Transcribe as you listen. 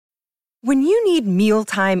When you need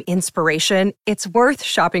mealtime inspiration, it's worth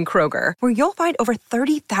shopping Kroger, where you'll find over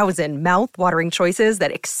 30,000 mouth-watering choices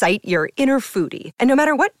that excite your inner foodie. And no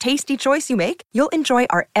matter what tasty choice you make, you'll enjoy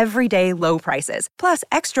our everyday low prices, plus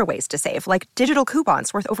extra ways to save, like digital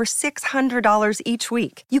coupons worth over $600 each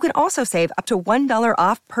week. You can also save up to $1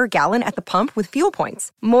 off per gallon at the pump with fuel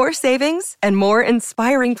points. More savings and more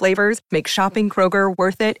inspiring flavors make shopping Kroger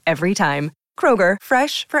worth it every time. Kroger,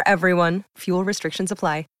 fresh for everyone. Fuel restrictions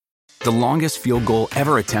apply. The longest field goal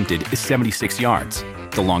ever attempted is 76 yards.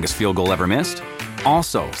 The longest field goal ever missed?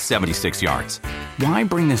 Also 76 yards. Why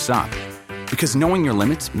bring this up? Because knowing your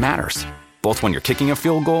limits matters, both when you're kicking a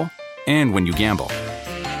field goal and when you gamble.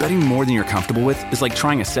 Betting more than you're comfortable with is like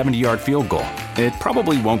trying a 70-yard field goal. It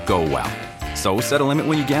probably won't go well. So set a limit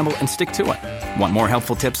when you gamble and stick to it. Want more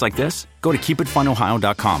helpful tips like this? Go to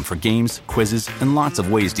keepitfunohio.com for games, quizzes, and lots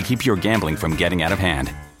of ways to keep your gambling from getting out of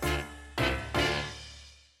hand.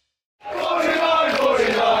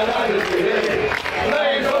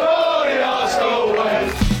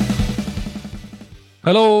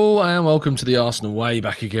 Hello and welcome to the Arsenal Way,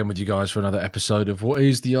 back again with you guys for another episode of what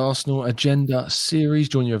is the Arsenal Agenda series.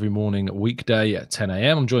 Join you every morning, weekday at 10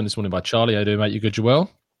 a.m. I'm joined this morning by Charlie. How you doing, mate? You good, you well?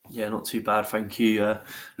 Yeah, not too bad, thank you.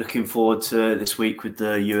 Looking forward to this week with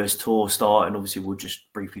the US tour starting. Obviously, we'll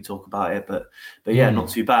just briefly talk about it, but yeah, not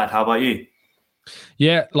too bad. How about you?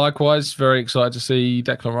 Yeah, likewise. Very excited to see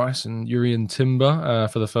Declan Rice and Jurrien Timber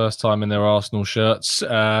for the first time in their Arsenal shirts.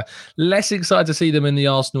 Less excited to see them in the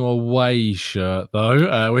Arsenal away shirt,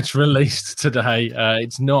 though, which released today.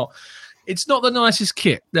 It's not the nicest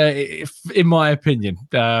kit, in my opinion.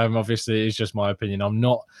 Obviously, it's just my opinion. I'm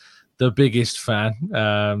not the biggest fan,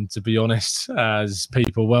 to be honest, as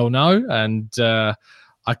people well know, and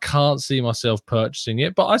I can't see myself purchasing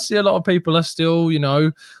it. But I see a lot of people are still,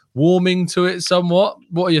 warming to it somewhat.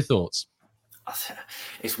 What are your thoughts?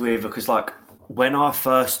 It's weird because, when I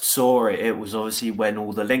first saw it, it was obviously when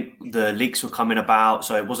all the leaks were coming about,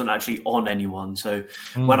 so it wasn't actually on anyone. So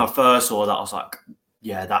when I first saw that, I was like,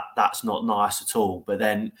 yeah, that's not nice at all. But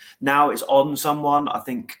then now it's on someone. I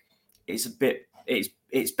think it's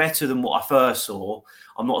it's better than what I first saw.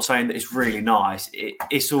 I'm not saying that it's really nice.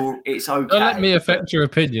 It's okay. Don't let me affect your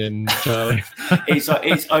opinion, Charlie.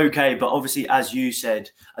 It's okay, but obviously, as you said,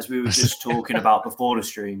 as we were just talking about before the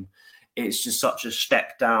stream, it's just such a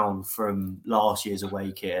step down from last year's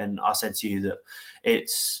away kit. And I said to you that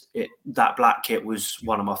that black kit was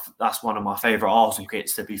one of my favourite Arsenal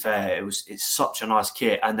kits. To be fair, it's such a nice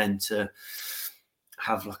kit, and then to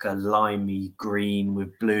have like a limey green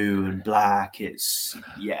with blue and black, it's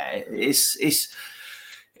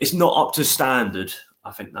not up to standard.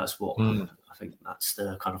 I think that's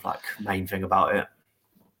the kind of main thing about it.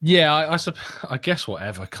 Yeah, I guess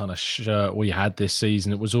whatever kind of shirt we had this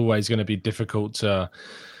season, it was always going to be difficult to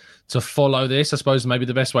follow this. I suppose maybe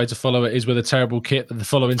the best way to follow it is with a terrible kit that the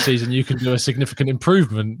following season you can do a significant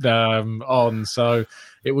improvement on. So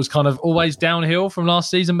it was kind of always downhill from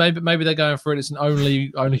last season. Maybe they're going for it. It's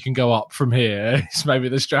only can go up from here. It's maybe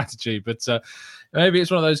the strategy, but maybe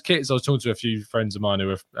it's one of those kits. I was talking to a few friends of mine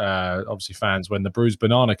who are obviously fans when the Bruised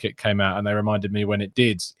Banana kit came out, and they reminded me when it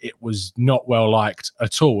did, it was not well liked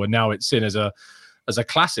at all, and now it's in as a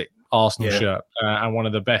classic Arsenal shirt and one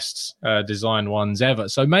of the best designed ones ever.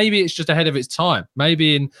 So maybe it's just ahead of its time.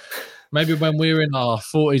 Maybe when we're in our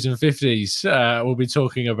 40s and 50s, we'll be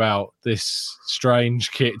talking about this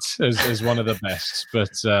strange kit as one of the best.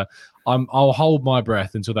 But I'll hold my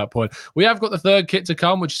breath until that point. We have got the third kit to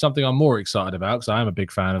come, which is something I'm more excited about because I am a big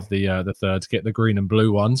fan of the third kit, the green and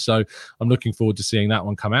blue one. So I'm looking forward to seeing that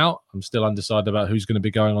one come out. I'm still undecided about who's going to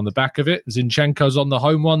be going on the back of it. Zinchenko's on the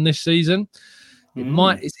home one this season.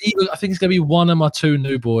 I think it's going to be one of my two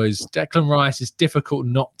new boys. Declan Rice, is difficult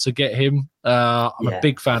not to get him. I'm a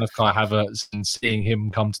big fan of Kai Havertz, and seeing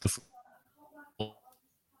him come to the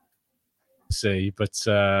but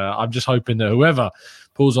I'm just hoping that whoever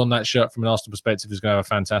pulls on that shirt from an Arsenal perspective is going to have a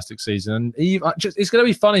fantastic season. And it's going to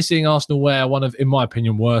be funny seeing Arsenal wear one of, in my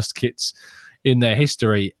opinion, worst kits in their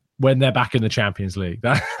history when they're back in the Champions League.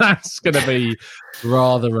 That's going to be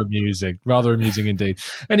rather amusing indeed.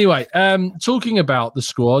 Anyway, talking about the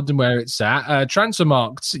squad and where it's at,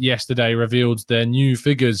 Transfermarkt yesterday revealed their new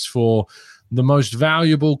figures for the most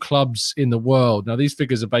valuable clubs in the world. Now, these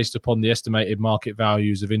figures are based upon the estimated market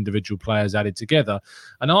values of individual players added together.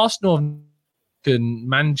 And Arsenal and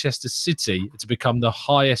Manchester City to become the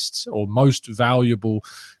highest or most valuable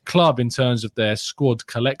club in terms of their squad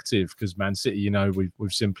collective, because Man City,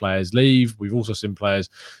 we've seen players leave. We've also seen players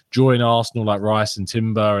join Arsenal like Rice and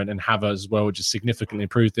Timber and Havertz as well, which has significantly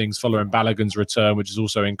improved things. Folarin Balogun's return, which has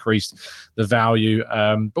also increased the value.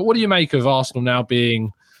 But what do you make of Arsenal now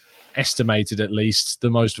being estimated at least, the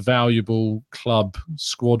most valuable club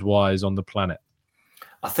squad-wise on the planet?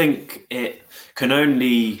 I think it can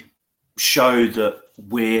only show that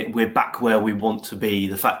we're back where we want to be.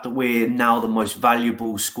 The fact that we're now the most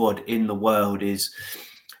valuable squad in the world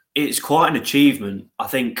it's quite an achievement.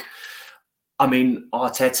 I mean,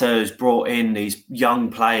 Arteta has brought in these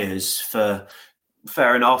young players for,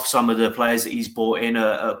 fair enough, some of the players that he's brought in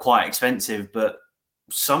are quite expensive, but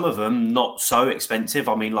some of them not so expensive.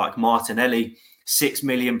 I mean, like Martinelli, £6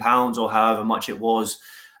 million or however much it was.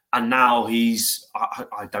 And now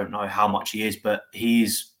I don't know how much he is, but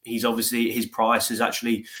he's obviously, his price has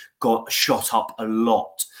actually got shot up a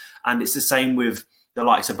lot. And it's the same with the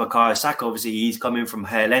likes of Bukayo Saka. Obviously, he's coming from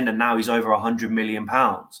Hale End and now he's over £100 million.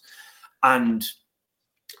 And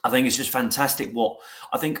I think it's just fantastic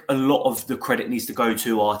I think a lot of the credit needs to go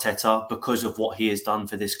to Arteta because of what he has done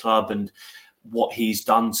for this club and what he's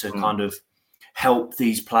done to kind of help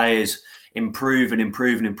these players improve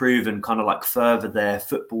and kind of like further their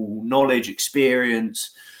football knowledge,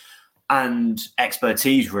 experience and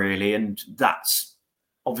expertise, really. And that's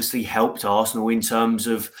obviously helped Arsenal in terms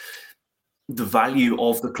of the value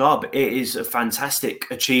of the club. It is a fantastic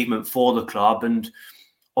achievement for the club. And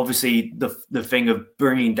obviously the thing of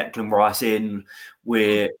bringing Declan Rice in,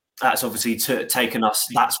 that's obviously taken us.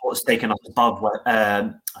 That's what's taken us above.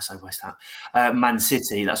 West Ham, Man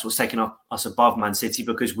City. That's what's taken us above Man City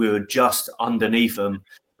because we were just underneath them.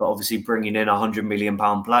 But obviously, bringing in £100 million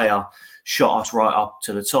player shot us right up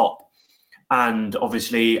to the top. And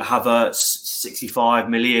obviously, Havertz 65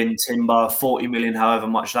 million, Timber 40 million, however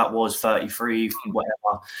much that was, 33,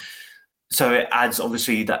 whatever. So it adds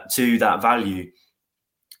obviously to that value.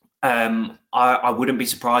 I wouldn't be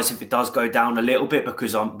surprised if it does go down a little bit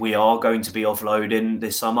because we are going to be offloading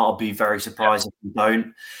this summer. I'll be very surprised if we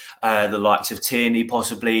don't. The likes of Tierney,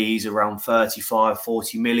 possibly, he's around 35,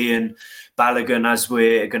 40 million. Balogun, as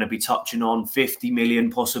we're going to be touching on, 50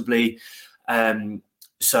 million possibly.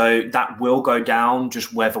 So that will go down,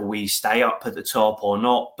 just whether we stay up at the top or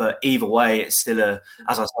not. But either way, it's still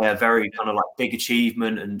as I say, a very kind of like big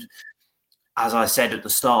achievement. And as I said at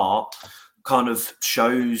the start, kind of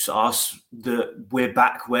shows us that we're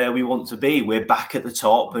back where we want to be. We're back at the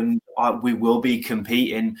top and we will be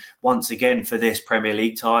competing once again for this Premier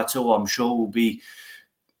League title. I'm sure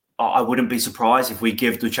I wouldn't be surprised if we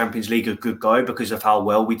give the Champions League a good go because of how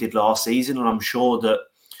well we did last season. And I'm sure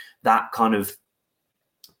that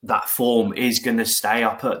form is going to stay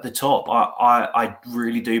up at the top. I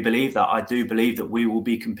really do believe that. I do believe that we will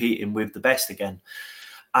be competing with the best again.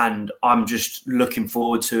 And I'm just looking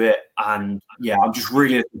forward to it. And yeah, I'm just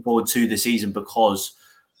really looking forward to the season because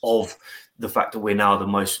of the fact that we're now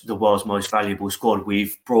the world's most valuable squad.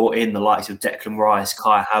 We've brought in the likes of Declan Rice,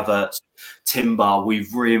 Kai Havertz, Timber.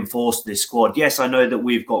 We've reinforced this squad. Yes, I know that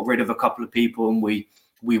we've got rid of a couple of people and we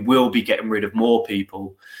will be getting rid of more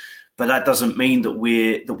people. But that doesn't mean that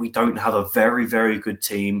we don't have a very, very good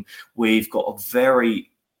team. We've got a very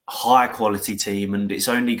high quality team and it's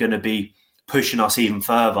only going to be pushing us even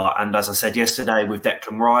further. And as I said yesterday with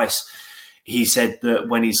Declan Rice, he said that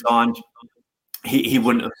when he signed, he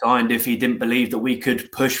wouldn't have signed if he didn't believe that we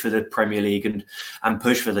could push for the Premier League and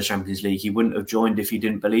push for the Champions League. He wouldn't have joined if he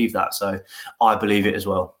didn't believe that. So I believe it as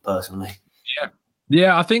well, personally.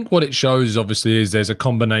 Yeah, I think what it shows, obviously, is there's a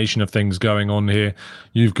combination of things going on here.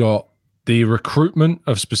 You've got the recruitment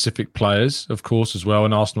of specific players, of course, as well.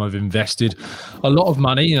 And Arsenal have invested a lot of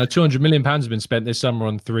money. £200 million has been spent this summer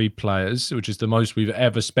on 3 players, which is the most we've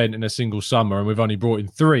ever spent in a single summer. And we've only brought in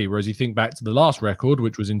 3. Whereas you think back to the last record,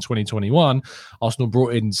 which was in 2021, Arsenal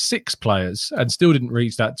brought in 6 players and still didn't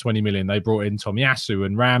reach that 20 million. They brought in Tomiyasu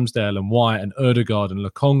and Ramsdale and White and Ødegaard and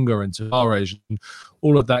Lokonga and Tavares. And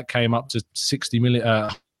all of that came up to 60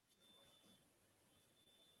 million.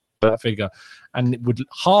 That figure, and with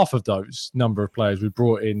half of those number of players we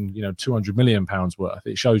brought in, £200 million worth.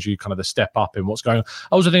 It shows you kind of the step up in what's going on.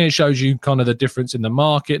 I also think it shows you kind of the difference in the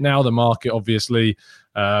market now. The market obviously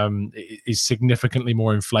is significantly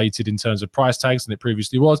more inflated in terms of price tags than it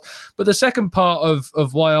previously was. But the second part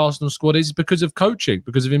of why Arsenal squad is because of coaching,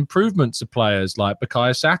 because of improvements to players like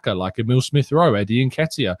Bukayo Saka, like Emile Smith-Rowe, Eddie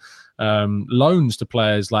Nketiah. Loans to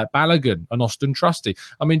players like Balogun and Austin Trusty.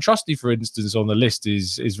 I mean, Trusty, for instance, on the list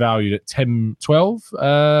is valued at 10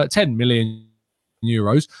 million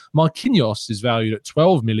euros. Marquinhos is valued at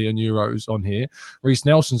 12 million euros on here. Reece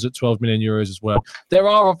Nelson's at 12 million euros as well. There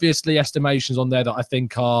are obviously estimations on there that I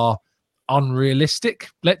think are unrealistic,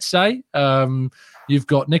 let's say. You've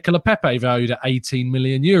got Nicola Pepe valued at 18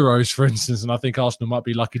 million euros, for instance, and I think Arsenal might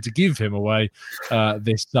be lucky to give him away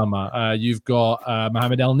this summer. You've got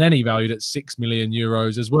Mohamed El Neni valued at 6 million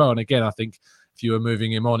euros as well. And again, I think if if you were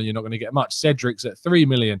moving him on and you're not going to get much. Cedric's at 3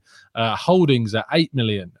 million, Holdings at 8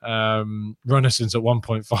 million, Runnelson's at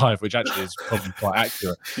 1.5, which actually is probably quite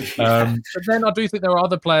accurate. But then I do think there are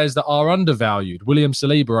other players that are undervalued. William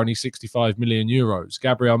Saliba, only 65 million euros.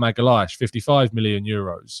 Gabriel Magalhaes, 55 million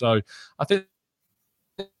euros. So I think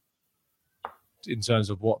in terms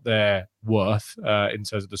of what they're worth, in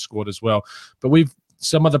terms of the squad as well. But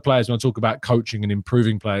some other players, when I talk about coaching and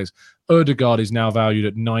improving players, Ødegaard is now valued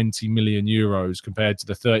at 90 million euros compared to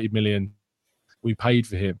the 30 million we paid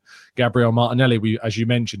for him. Gabriel Martinelli, as you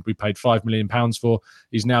mentioned, we paid £5 million for.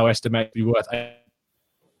 He's now estimated to be worth,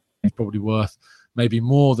 he's probably worth maybe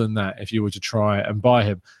more than that if you were to try and buy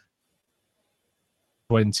him.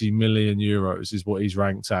 20 million euros is what he's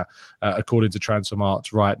ranked at, according to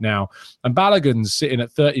Transfermarkt right now. And Balogun's sitting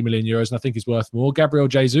at 30 million euros, and I think he's worth more. Gabriel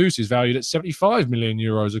Jesus is valued at 75 million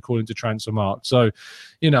euros, according to Transfermarkt. So,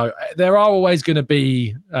 there are always going to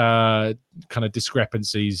be kind of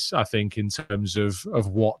discrepancies, I think, in terms of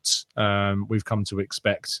what we've come to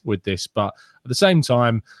expect with this. But at the same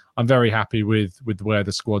time, I'm very happy with where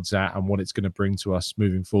the squad's at and what it's going to bring to us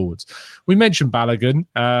moving forwards. We mentioned Balogun.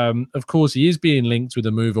 Of course, he is being linked with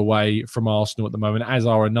a move away from Arsenal at the moment, as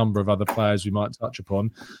are a number of other players we might touch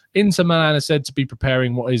upon. Inter Milan is said to be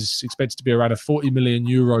preparing what is expected to be around a 40 million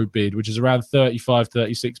euro bid, which is around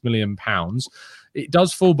 36 million pounds. It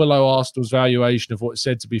does fall below Arsenal's valuation of what's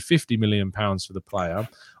said to be 50 million pounds for the player.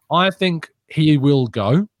 I think he will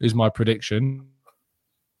go, is my prediction.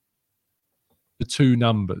 The two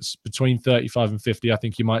numbers between 35 and 50, I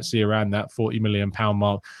think you might see around that 40 million pound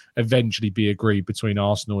mark eventually be agreed between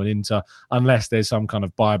Arsenal and Inter, unless there's some kind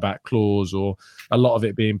of buyback clause or a lot of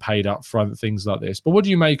it being paid up front, things like this. But what do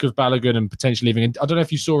you make of Balogun and potentially leaving? I don't know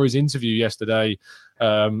if you saw his interview yesterday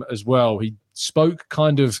as well. He spoke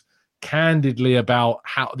kind of candidly about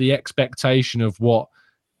how the expectation of what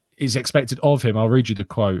is expected of him. I'll read you the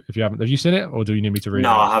quote if you haven't. Have you seen it, or do you need me to read it?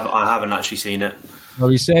 No, I haven't actually seen it. Well,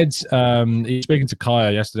 he said, he was speaking to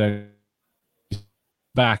Kaya yesterday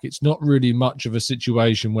back, it's not really much of a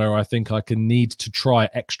situation where I think I can need to try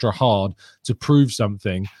extra hard to prove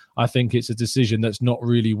something. I think it's a decision that's not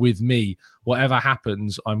really with me. Whatever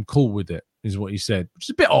happens, I'm cool with it, is what he said, which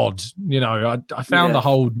is a bit odd. I found the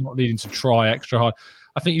whole not needing to try extra hard.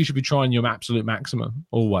 I think you should be trying your absolute maximum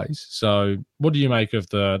always. So what do you make of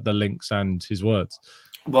the links and his words?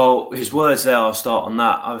 Well, his words there, I'll start on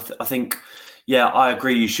that. I think, yeah, I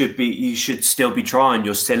agree. You should still be trying.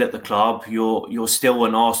 You're still at the club. You're still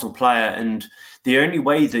an Arsenal player. And the only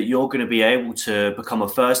way that you're going to be able to become a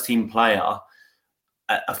first team player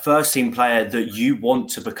that you want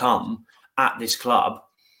to become at this club,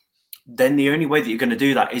 then the only way that you're going to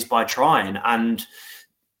do that is by trying and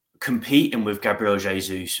competing with Gabriel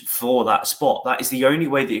Jesus for that spot. That is the only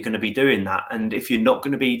way that you're going to be doing that. And if you're not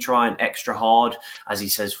going to be trying extra hard, as he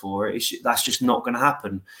says, for it, that's just not going to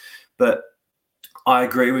happen. But I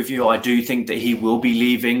agree with you. I do think that he will be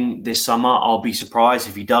leaving this summer. I'll be surprised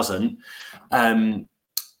if he doesn't.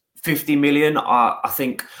 50 million, I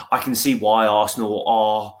think I can see why Arsenal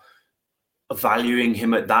are valuing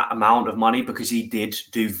him at that amount of money, because he did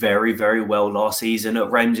do very, very well last season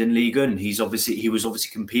at Reims in Liga, and he was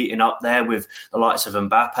obviously competing up there with the likes of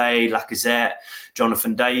Mbappe, Lacazette,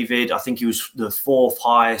 Jonathan David. I think he was the fourth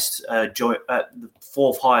highest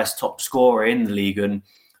top scorer in the league, and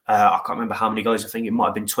I can't remember how many goals. I think it might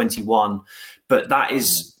have been 21. But that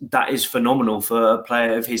is phenomenal for a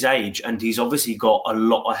player of his age, and he's obviously got a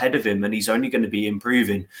lot ahead of him, and he's only going to be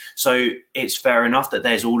improving. So it's fair enough that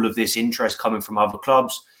there's all of this interest coming from other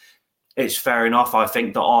clubs. It's fair enough. I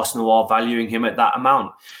think that Arsenal are valuing him at that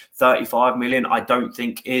amount. 35 million, I don't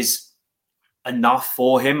think is enough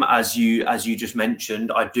for him, as you just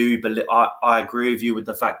mentioned. I do believe I agree with you with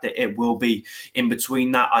the fact that it will be in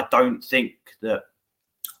between that.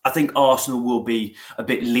 I think Arsenal will be a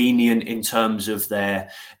bit lenient in terms of their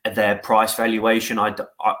price valuation. I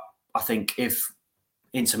think if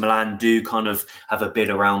Inter Milan do kind of have a bid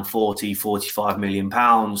around 45 million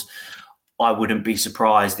pounds, I wouldn't be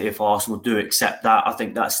surprised if Arsenal do accept that. I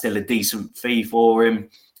think that's still a decent fee for him.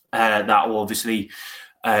 That will obviously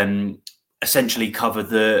essentially cover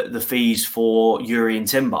the fees for Yuri and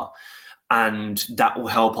Timber. And that will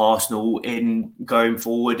help Arsenal in going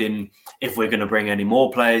forward in if we're going to bring any more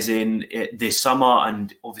players in this summer,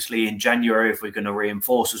 and obviously in January if we're going to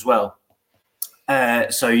reinforce as well.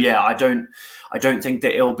 So yeah, I don't think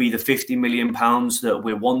that it'll be the 50 million pounds that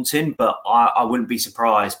we're wanting, but I wouldn't be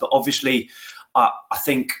surprised. But obviously, I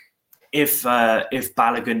think if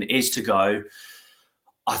Balogun is to go,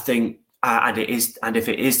 I think. And if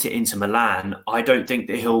it is to Inter Milan, I don't think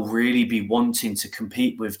that he'll really be wanting to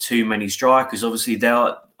compete with too many strikers. Obviously,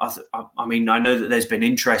 I mean, I know that there's been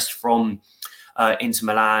interest from Inter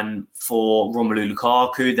Milan for Romelu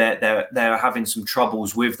Lukaku. They're having some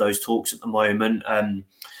troubles with those talks at the moment.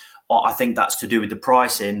 I think that's to do with the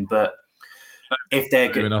pricing, but if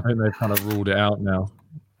they're good, I think they've kind of ruled it out now.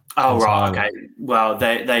 Oh, right, okay. Well,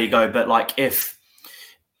 there you go. But like, if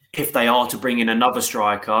they are to bring in another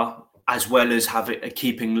striker, as well as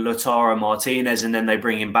keeping Lautaro Martinez, and then they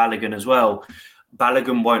bring in Balogun as well,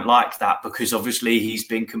 Balogun won't like that, because obviously he's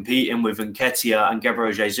been competing with Nketiah and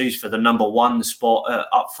Gabriel Jesus for the number one spot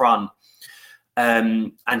up front.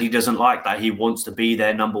 And he doesn't like that. He wants to be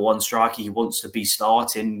their number one striker. He wants to be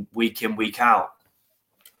starting week in, week out.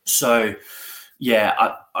 So,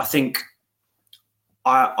 yeah, I think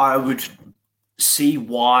I would see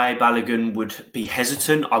why Balogun would be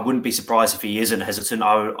hesitant. I wouldn't be surprised if he isn't hesitant,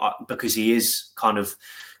 because he is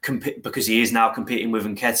because he is now competing with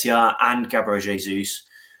Nketiah and Gabriel Jesus.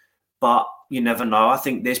 But you never know. I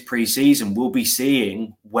think this pre-season we'll be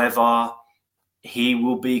seeing whether he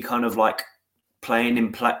will be kind of like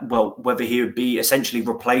whether he would be essentially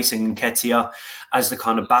replacing Nketiah as the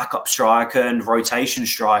kind of backup striker and rotation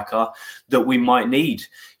striker that we might need.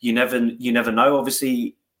 You never know.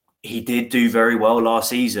 Obviously, he did do very well last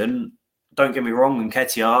season. Don't get me wrong,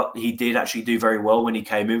 Nketiah, he did actually do very well when he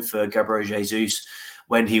came in for Gabriel Jesus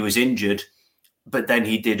when he was injured, but then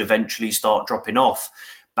he did eventually start dropping off.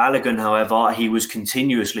 Balogun, however, he was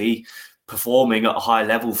continuously performing at a high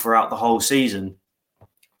level throughout the whole season.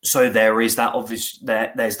 So there is that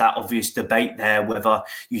there's that obvious debate there, whether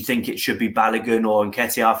you think it should be Balogun or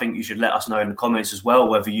Nketiah. I think you should let us know in the comments as well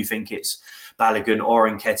whether you think it's Balogun or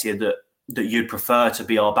Nketiah that you'd prefer to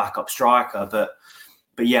be our backup striker. But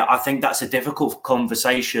yeah, I think that's a difficult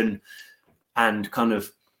conversation and kind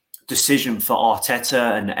of decision for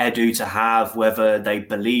Arteta and Edu to have, whether they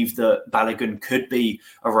believe that Balogun could be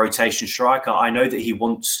a rotation striker. I know that he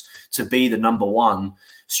wants to be the number one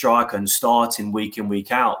striker and starting week in,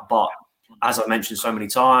 week out. But as I mentioned so many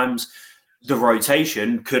times, the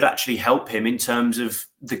rotation could actually help him in terms of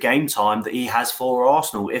the game time that he has for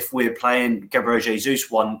Arsenal. If we're playing Gabriel Jesus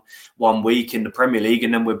one week in the Premier League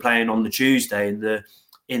and then we're playing on the Tuesday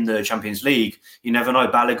in the Champions League, you never know.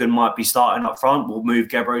 Balogun might be starting up front. We'll move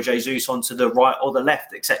Gabriel Jesus onto the right or the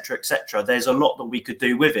left, etc., etc. There's a lot that we could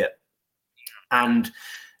do with it. And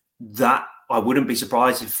that, I wouldn't be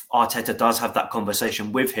surprised if Arteta does have that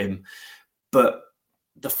conversation with him. But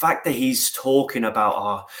the fact that he's talking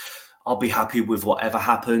about, I'll be happy with whatever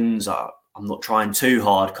happens, I'm not trying too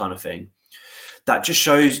hard kind of thing, that just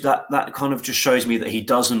shows that kind of just shows me that he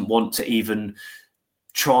doesn't want to even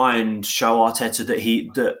try and show Arteta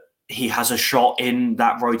that he has a shot in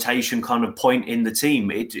that rotation kind of point in the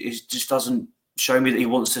team. It just doesn't show me that he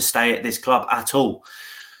wants to stay at this club at all.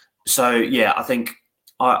 So yeah, I think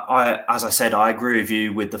I as I said, I agree with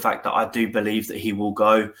you with the fact that I do believe that he will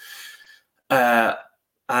go.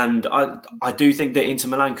 And I do think that Inter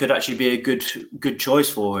Milan could actually be a good choice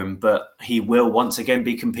for him, but he will once again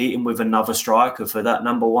be competing with another striker for that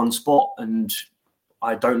number one spot, and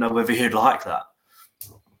I don't know whether he'd like that.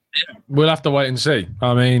 We'll have to wait and see.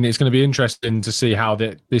 I mean, it's going to be interesting to see how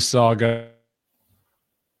this saga.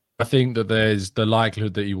 I think that there's the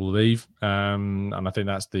likelihood that he will leave, and I think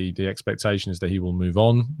that's the expectation is that he will move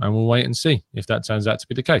on, and we'll wait and see if that turns out to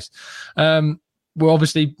be the case. Well,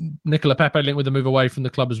 obviously, Nicola Pepe linked with the move away from the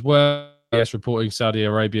club as well. Yes, reporting Saudi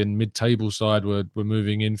Arabian mid-table side were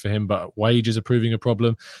moving in for him, but wages are proving a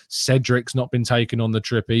problem. Cedric's not been taken on the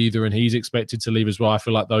trip either, and he's expected to leave as well. I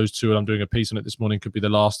feel like those two, and I'm doing a piece on it this morning, could be the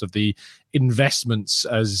last of the investments,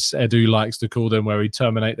 as Edu likes to call them, where we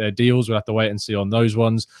terminate their deals. We'll have to wait and see on those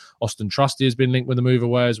ones. Austin Trusty has been linked with the move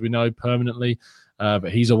away, as we know, permanently.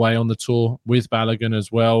 But he's away on the tour with Balogun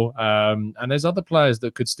as well. And there's other players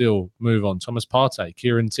that could still move on. Thomas Partey,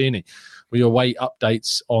 Kieran Tierney. We await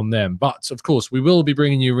updates on them. But, of course, we will be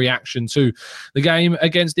bringing you reaction to the game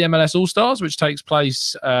against the MLS All-Stars, which takes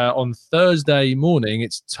place on Thursday morning.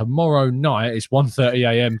 It's tomorrow night. It's 1:30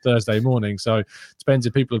 a.m. Thursday morning. So it depends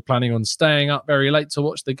if people are planning on staying up very late to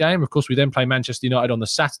watch the game. Of course, we then play Manchester United on the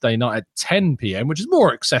Saturday night at 10 p.m., which is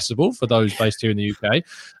more accessible for those based here in the UK.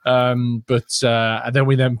 And then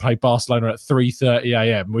we then play Barcelona at 3:30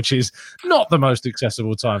 a.m., which is not the most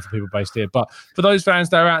accessible time for people based here. But for those fans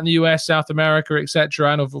that are out in the US, South America,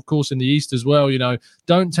 etc., and of course in the East as well,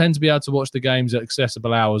 don't tend to be able to watch the games at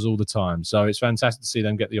accessible hours all the time. So it's fantastic to see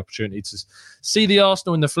them get the opportunity to see the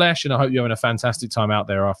Arsenal in the flesh, and I hope you're having a fantastic time out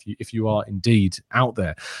there if you are indeed out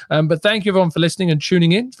there. But thank you everyone for listening and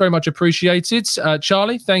tuning in. It's very much appreciated.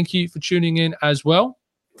 Charlie, thank you for tuning in as well.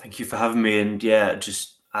 Thank you for having me, and yeah,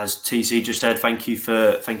 just as TC just said, thank you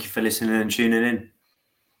for listening and tuning in.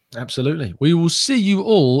 Absolutely. We will see you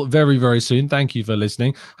all very, very soon. Thank you for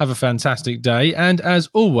listening. Have a fantastic day. And as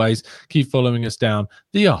always, keep following us down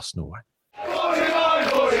the Arsenal way.